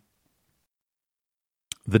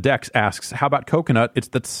 The Dex asks, how about coconut? It's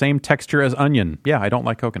the same texture as onion. Yeah, I don't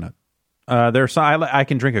like coconut. I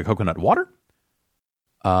can drink a coconut water.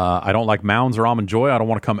 I don't like Mounds or Almond Joy. I don't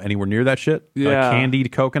want to come anywhere near that shit. Yeah.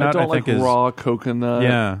 Candied coconut, I don't think like is raw coconut.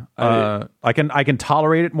 yeah. I can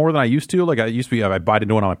tolerate it more than I used to. Like I used to be, I bite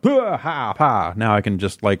into it and I'm like, "Pah, ha, pa." Now I can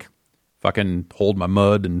just like fucking hold my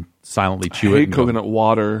mud and silently chew I it. hate and go, coconut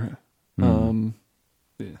water.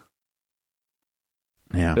 yeah.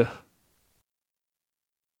 Yeah.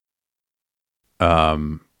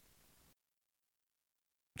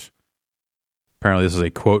 Apparently, this is a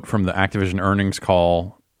quote from the Activision earnings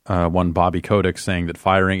call. One Bobby Kotick saying that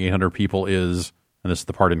firing 800 people is, and this is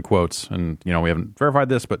the part in quotes, and you know we haven't verified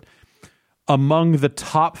this, but among the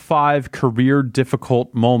top 5 career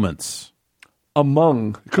difficult moments.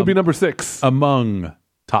 Among. It could be number 6. Among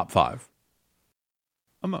top 5.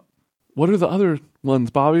 What are the other ones,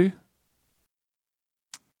 Bobby?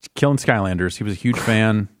 Killing Skylanders. He was a huge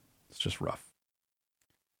fan. It's just rough.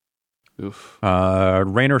 Oof.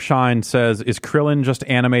 Rain or Shine says, is Krillin just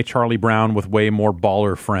anime Charlie Brown with way more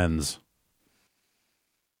baller friends?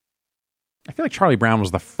 I feel like Charlie Brown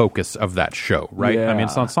was the focus of that show, right? I mean,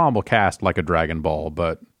 it's an ensemble cast like a Dragon Ball,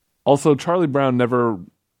 but... Also, Charlie Brown never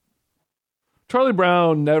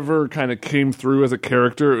kind of came through as a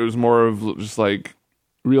character. It was more of just like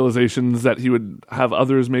realizations that he would have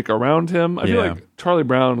others make around him. I feel like Charlie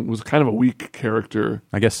Brown was kind of a weak character.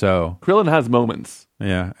 I guess so. Krillin has moments.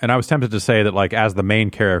 Yeah, and I was tempted to say that, like, as the main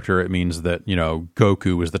character, it means that, you know,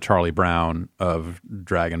 Goku is the Charlie Brown of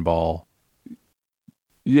Dragon Ball.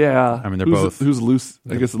 Yeah. I mean, they're both- Who's loose?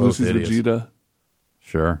 I guess both Lucy's idiots. Vegeta.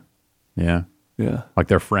 Sure. Yeah. Yeah. Like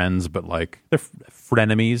they're friends, but like they're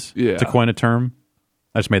frenemies, Yeah. to coin a term.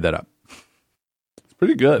 I just made that up. It's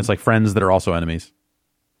pretty good. It's like friends that are also enemies.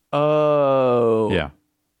 Oh. Yeah.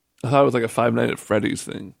 I thought it was like a Five Nights at Freddy's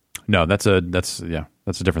thing. No, that's a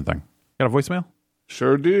different thing. Got a voicemail?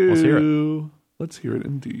 Sure do. Let's hear it. Let's hear it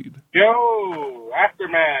indeed. Yo,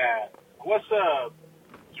 Aftermath. What's up?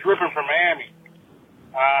 It's Rippin from Miami.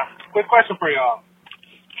 Quick question for y'all.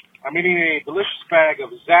 I'm eating a delicious bag of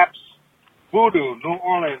Zapp's Voodoo New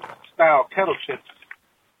Orleans style kettle chips.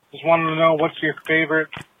 Just wanted to know what's your favorite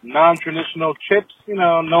non-traditional chips? You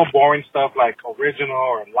know, no boring stuff like original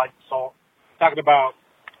or light salt. Talking about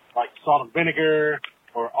like salt and vinegar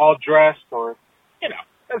or all dressed or, you know,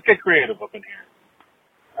 let's get creative up in here.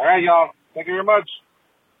 All right, y'all. Thank you very much.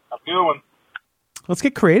 Have a good one. Let's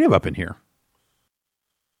get creative up in here.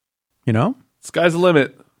 You know? Sky's the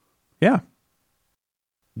limit. Yeah.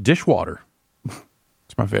 Dishwater.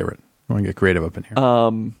 It's my favorite. I want to get creative up in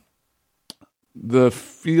here. The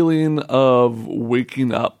feeling of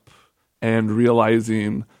waking up and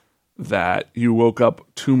realizing that you woke up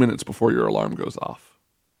 2 minutes before your alarm goes off.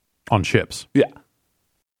 On chips. Yeah.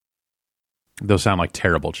 Those sound like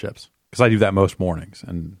terrible chips. Because I do that most mornings.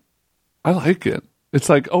 And I like it. It's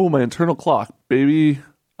like, oh, my internal clock, baby.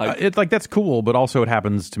 it's like, that's cool, but also it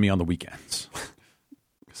happens to me on the weekends.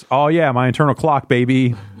 Oh, yeah, my internal clock,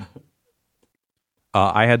 baby.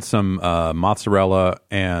 I had some mozzarella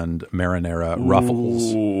and marinara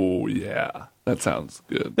ruffles. Oh, yeah. That sounds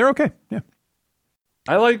good. They're okay. Yeah.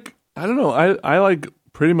 I don't know. I like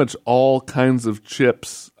pretty much all kinds of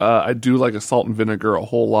chips. I do like a salt and vinegar a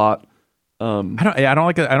whole lot. I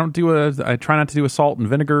try not to do a salt and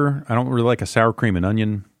vinegar. I don't really like a sour cream and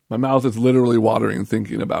onion. My mouth is literally watering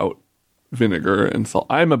thinking about vinegar and salt.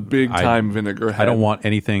 I'm a big time vinegar head. I don't want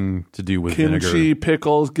anything to do with kimchi, vinegar.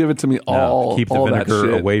 pickles. Give it to me all. Keep the all that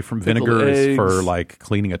vinegar shit. away from Pickled vinegar. Is eggs. for like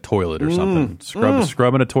cleaning a toilet or something.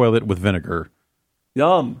 Scrubbing a toilet with vinegar.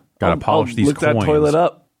 Yum. Gotta polish these lick that coins. toilet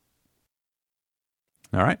up.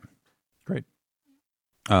 All right, great.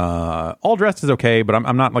 All dressed is okay, but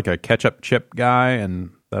I'm not like a ketchup chip guy, and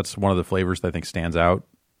that's one of the flavors that I think stands out.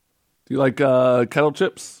 Do you like kettle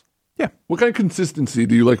chips? Yeah. What kind of consistency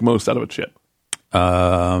do you like most out of a chip?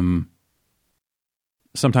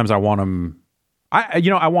 Sometimes I want them.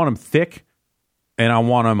 I want them thick, and I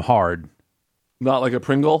want them hard. Not like a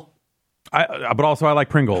Pringle? But also I like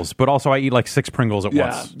Pringles. But also I eat like 6 Pringles at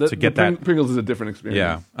once to get that. Pringles is a different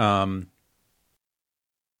experience. Yeah.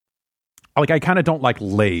 I kind of don't like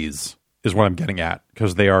Lay's, is what I'm getting at,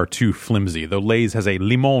 because they are too flimsy. Though Lay's has a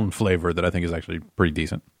limon flavor that I think is actually pretty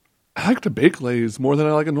decent. I like to bake Lay's more than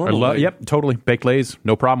I like a normal Lay's. Yep, totally. Baked Lay's,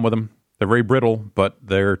 no problem with them. They're very brittle, but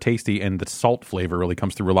they're tasty, and the salt flavor really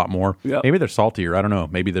comes through a lot more. Yep. Maybe they're saltier. I don't know.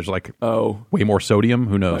 Maybe there's way more sodium.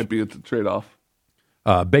 Who knows? Might be a trade-off.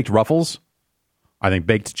 Baked Ruffles. I think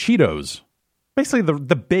baked Cheetos. Basically,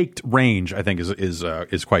 the baked range I think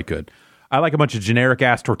is quite good. I like a bunch of generic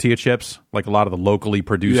ass tortilla chips, like a lot of the locally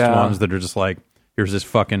produced ones that are just like, here's this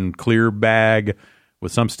fucking clear bag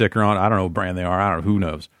with some sticker on. I don't know what brand they are. I don't know. Who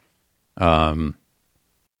knows?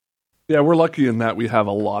 Yeah, we're lucky in that we have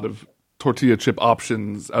a lot of tortilla chip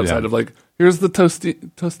options outside of like, here's the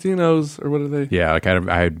Tostinos, or what are they? Yeah, like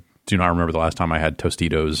I do not remember the last time I had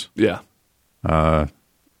Tostitos. Yeah. I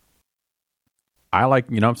like,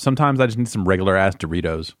 sometimes I just need some regular ass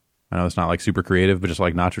Doritos. I know it's not like super creative, but just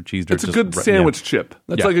like nacho cheese. It's a good sandwich chip.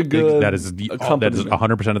 That's like a good. That is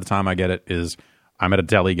 100% of the time I get it is I'm at a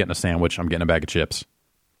deli getting a sandwich. I'm getting a bag of chips.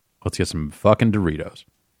 Let's get some fucking Doritos.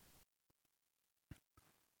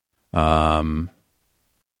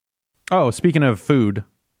 Speaking of food,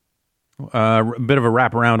 a bit of a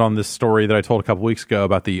wraparound on this story that I told a couple weeks ago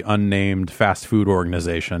about the unnamed fast food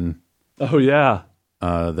organization. Oh yeah,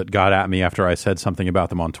 that got at me after I said something about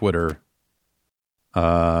them on Twitter.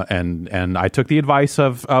 And I took the advice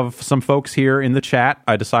of some folks here in the chat.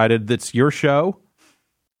 I decided that's your show.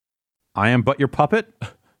 I am but your puppet.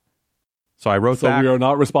 So I wrote back. So we are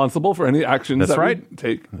not responsible for any actions that we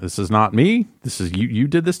take. This is not me. This is you. You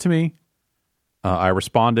did this to me. I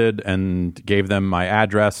responded and gave them my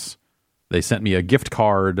address. They sent me a gift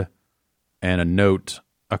card and a note,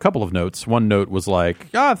 a couple of notes. One note was like,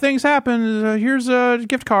 things happen. Here's a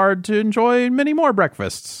gift card to enjoy many more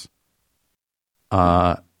breakfasts.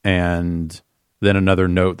 And then another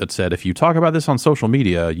note that said, if you talk about this on social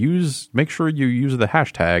media, make sure you use the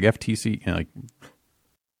hashtag FTC. I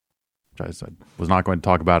was not going to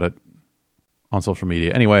talk about it on social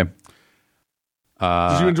media. Anyway.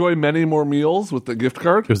 Did you enjoy many more meals with the gift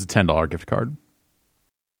card? It was a $10 gift card.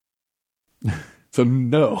 So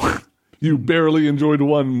no, you barely enjoyed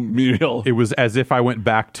one meal. It was as if I went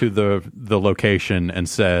back to the location and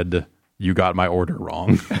said, "You got my order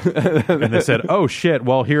wrong," and they said, "Oh shit!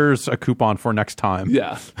 Well, here's a coupon for next time."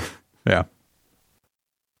 Yeah. Yeah.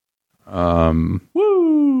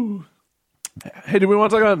 Woo. Hey, do we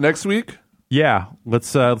want to talk about it next week? Yeah.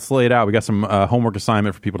 Let's lay it out. We got some homework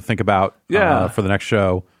assignment for people to think about. Yeah. For the next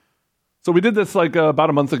show. So we did this like about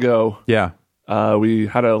a month ago. Yeah. We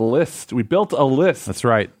had a list. We built a list. That's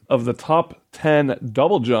right. Of the top 10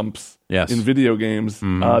 double jumps Yes. in video games.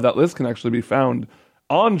 That list can actually be found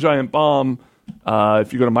on Giant Bomb.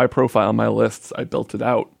 If you go to my profile, my lists, I built it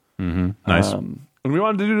out. Nice. And we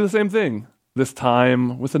wanted to do the same thing this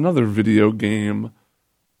time with another video game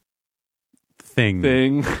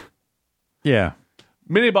thing. Yeah.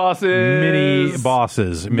 Mini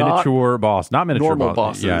bosses. Miniature boss. Not miniature normal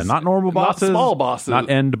bosses. Yeah, not normal bosses. Not small bosses. Not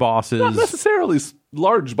end bosses. Not necessarily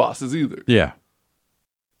large bosses either. Yeah.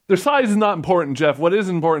 Their size is not important, Jeff. What is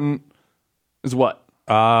important is what?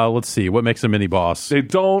 Let's see. What makes a mini boss? They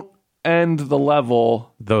don't end the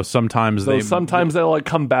level. Though sometimes they'll like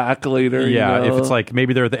come back later. Yeah, you know? if it's like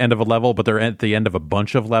maybe they're at the end of a level, but they're at the end of a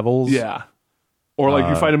bunch of levels. Yeah. Or like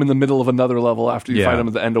you fight them in the middle of another level after you fight them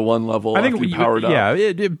at the end of one level. I think after you powered up.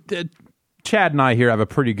 Yeah, Chad and I here have a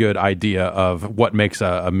pretty good idea of what makes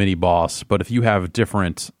a mini boss. But if you have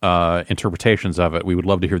different interpretations of it, we would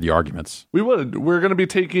love to hear the arguments. We would. We're going to be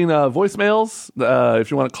taking voicemails.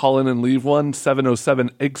 If you want to call in and leave one,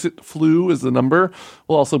 707-EXIT-FLU is the number.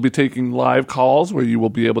 We'll also be taking live calls where you will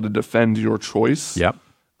be able to defend your choice. Yep.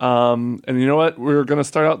 And you know what? We're going to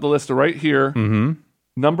start out the list right here.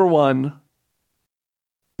 Number 1,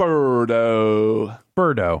 Birdo.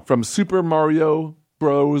 From Super Mario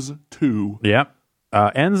Bros. 2. Yep.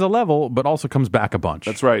 Ends a level, but also comes back a bunch.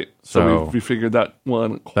 That's right. So we figured that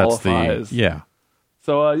one qualifies. Yeah.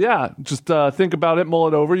 So, just think about it, mull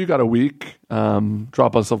it over. You got a week.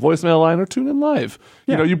 Drop us a voicemail line or tune in live.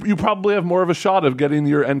 Yeah. You probably have more of a shot of getting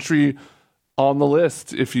your entry on the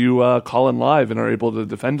list if you call in live and are able to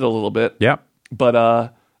defend it a little bit. Yep. But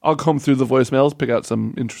I'll comb through the voicemails, pick out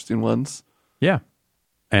some interesting ones. Yeah.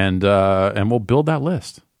 And we'll build that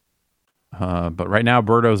list. But right now,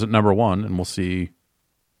 Birdo's at number 1, and we'll see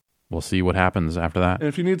what happens after that. And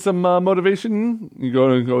if you need some motivation, you go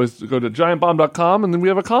to giantbomb.com, and then we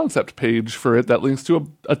have a concept page for it that links to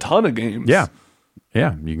a ton of games. Yeah.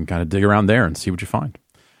 Yeah, you can kind of dig around there and see what you find.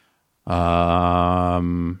 You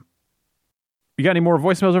got any more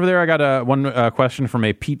voicemails over there? I got one question from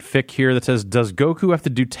a Pete Fick here that says, does Goku have to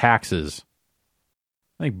do taxes?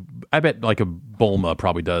 I bet like a Bulma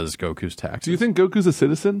probably does Goku's taxes. Do you think Goku's a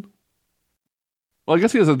citizen? Well, I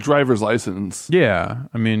guess he has a driver's license. Yeah,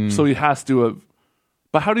 I mean... So he has to have...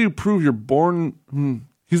 But how do you prove you're born...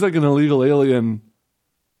 He's like an illegal alien,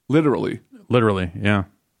 literally. Literally, yeah.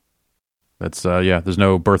 That's, there's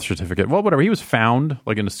no birth certificate. Well, whatever, he was found,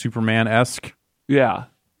 like in a Superman-esque... Yeah.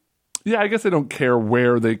 Yeah, I guess they don't care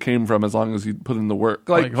where they came from as long as you put in the work.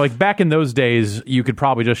 Like back in those days, you could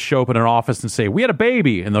probably just show up in an office and say, we had a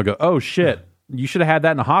baby. And they'll go, oh, shit. You should have had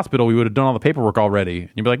that in a hospital. We would have done all the paperwork already. And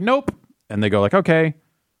you'd be like, nope. And they go like, okay.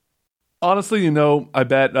 Honestly, I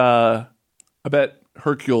bet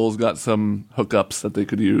Hercules got some hookups that they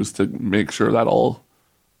could use to make sure that all...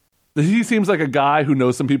 He seems like a guy who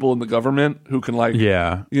knows some people in the government who can he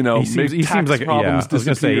seems like problems I was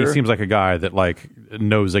gonna say, he disappear. seems like a guy that like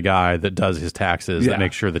knows a guy that does his taxes that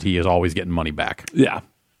makes sure that he is always getting money back. Yeah.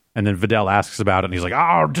 And then Vidal asks about it, and he's like,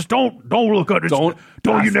 "Oh, just don't look at it. Don't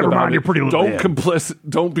you never mind your pretty little head.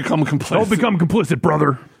 Don't become complicit. Don't become complicit,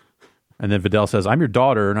 brother." And then Vidal says, "I'm your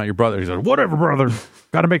daughter, not your brother." He's like, "Whatever, brother.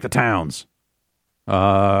 Got to make the towns."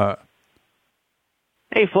 Hey,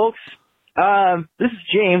 folks. This is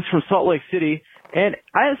James from Salt Lake City, and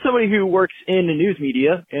I am somebody who works in the news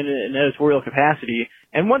media in an editorial capacity,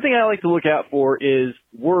 and one thing I like to look out for is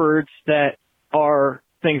words that are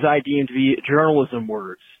things I deem to be journalism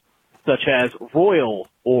words, such as royal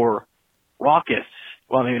or raucous.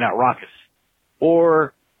 Well, maybe not raucous.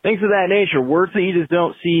 Or things of that nature, words that you just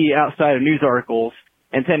don't see outside of news articles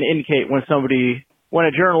and tend to indicate when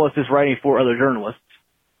a journalist is writing for other journalists.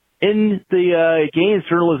 In the games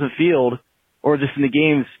journalism field, or just in the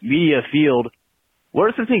games media field, what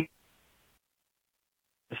are some things?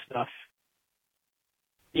 Stuff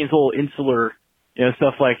seems a little insular,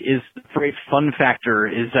 stuff like, is the phrase fun factor,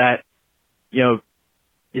 is that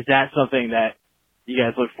something that you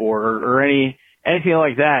guys look for, or anything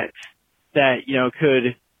like that,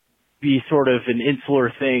 could be sort of an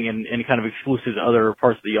insular thing and kind of exclusive to other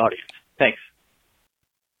parts of the audience? Thanks.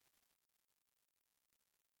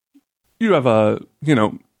 You have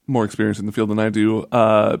more experience in the field than I do.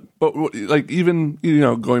 But like even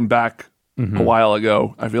going back a while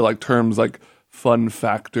ago, I feel like terms like fun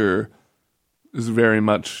factor is very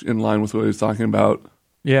much in line with what he was talking about.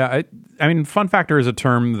 Yeah, I mean, fun factor is a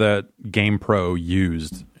term that GamePro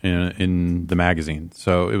used in the magazine.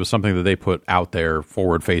 So it was something that they put out there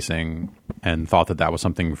forward facing and thought that was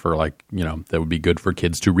something for like, that would be good for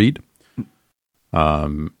kids to read.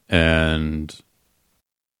 And kind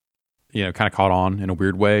of caught on in a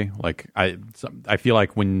weird way. Like I feel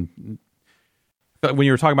like when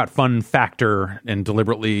you were talking about fun factor and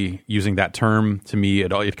deliberately using that term, to me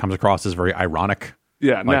it comes across as very ironic.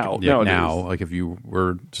 Yeah, like, now, like if you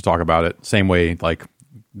were to talk about it, same way like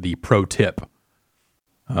the pro tip,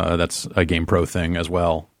 that's a GamePro thing as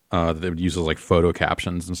well. They would use those like photo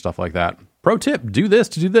captions and stuff like that. Pro tip: do this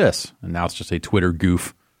to do this, and now it's just a Twitter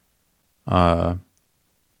goof.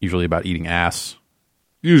 Usually about eating ass.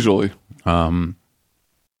 Usually. But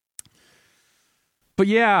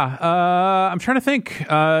yeah, I'm trying to think.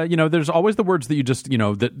 There's always the words that you just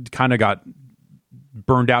that kind of got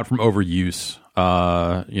burned out from overuse.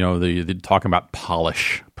 The talking about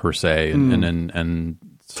polish per se, and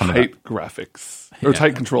some tight graphics or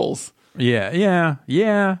tight controls. Yeah.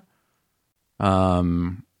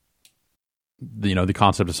 The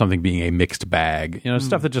concept of something being a mixed bag,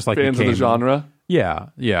 stuff that just like fans of the genre. Yeah,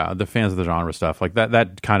 the fans of the genre stuff like that.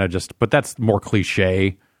 That kind of just, but that's more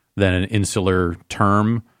cliche than an insular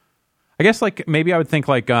term. I guess like maybe I would think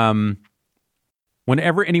like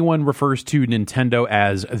whenever anyone refers to Nintendo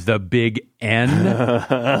as the Big N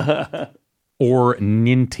or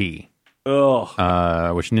Ninty,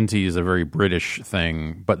 which Ninty is a very British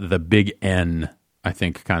thing, but the Big N I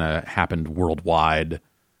think kind of happened worldwide.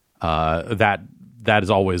 That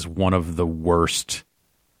is always one of the worst,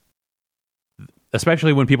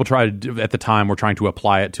 especially when people at the time were trying to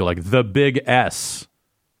apply it to like the Big S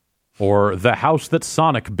or the house that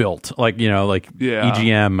Sonic built. Like,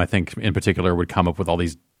 EGM, I think in particular would come up with all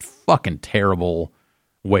these fucking terrible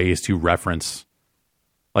ways to reference,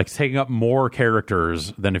 like taking up more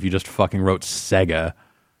characters than if you just fucking wrote Sega.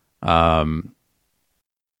 I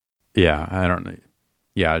don't know.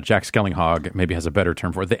 Yeah, Jack Skellinghaug maybe has a better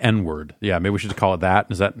term for it. The N-word. Yeah, maybe we should just call it that.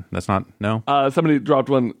 That's not, no? Somebody dropped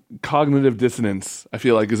one, cognitive dissonance, I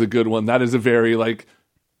feel like is a good one. That is a very, like,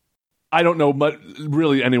 I don't know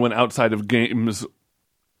really anyone outside of games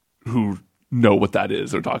who know what that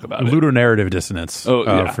is or talk about it. Ludonarrative dissonance,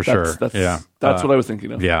 for sure. That's what I was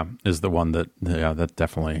thinking of. Yeah, is the one that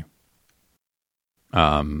definitely...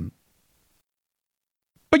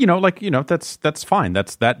 But that's fine.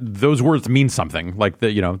 Those words mean something. Like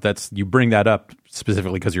that's you bring that up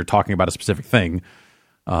specifically because you're talking about a specific thing.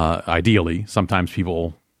 Ideally, sometimes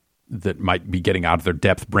people that might be getting out of their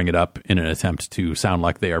depth bring it up in an attempt to sound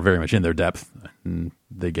like they are very much in their depth, and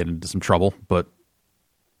they get into some trouble. But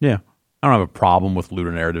yeah, I don't have a problem with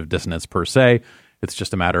ludonarrative dissonance per se. It's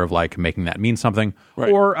just a matter of like making that mean something.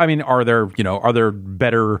 Right. Or I mean, are there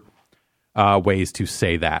better ways to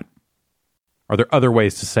say that? Are there other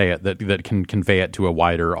ways to say it that can convey it to a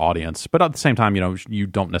wider audience? But at the same time, you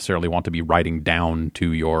don't necessarily want to be writing down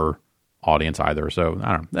to your audience either. So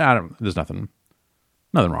I don't. There's nothing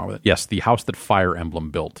wrong with it. Yes, the house that Fire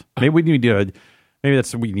Emblem built. Maybe we need to. Maybe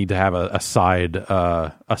we need to have a side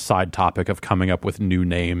topic of coming up with new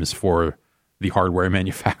names for the hardware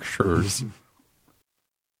manufacturers,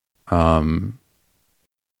 and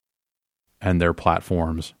their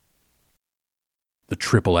platforms. The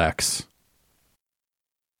XXX.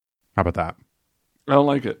 How about that? I don't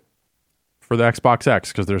like it. For the Xbox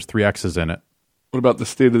X, because there's 3 X's in it. What about the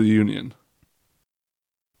State of the Union?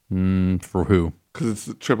 For who? Because it's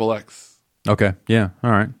the XXX. Okay, yeah,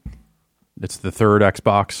 all right. It's the third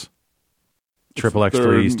Xbox.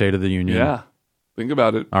 XXX3 State of the Union. Yeah, think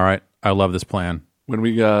about it. All right, I love this plan. When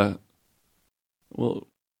we we'll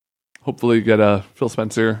hopefully get Phil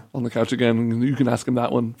Spencer on the couch again, you can ask him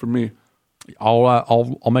that one from me.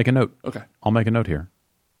 I'll make a note. Okay, I'll make a note here.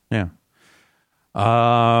 Yeah.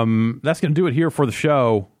 That's going to do it here for the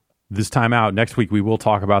show. This time out. Next week we will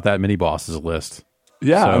talk about that mini bosses list.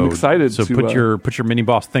 Yeah, I'm excited. So put your mini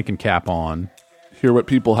boss thinking cap on. Hear what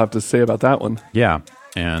people have to say about that one. Yeah,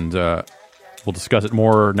 and we'll discuss it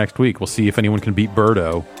more next week. We'll see if anyone can beat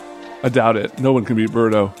Birdo. I doubt it. No one can beat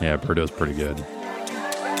Birdo. Yeah, Birdo's pretty good.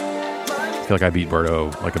 I feel like I beat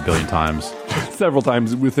Birdo like a billion times. Several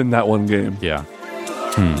times within that one game. Yeah.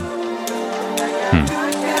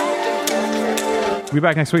 We'll be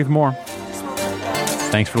back next week with more.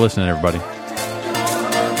 Thanks for listening, everybody.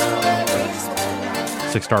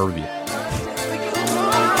 6-star review.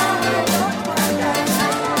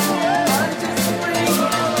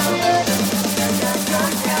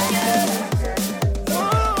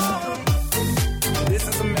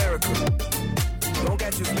 America. Don't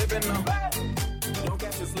catch you slipping now.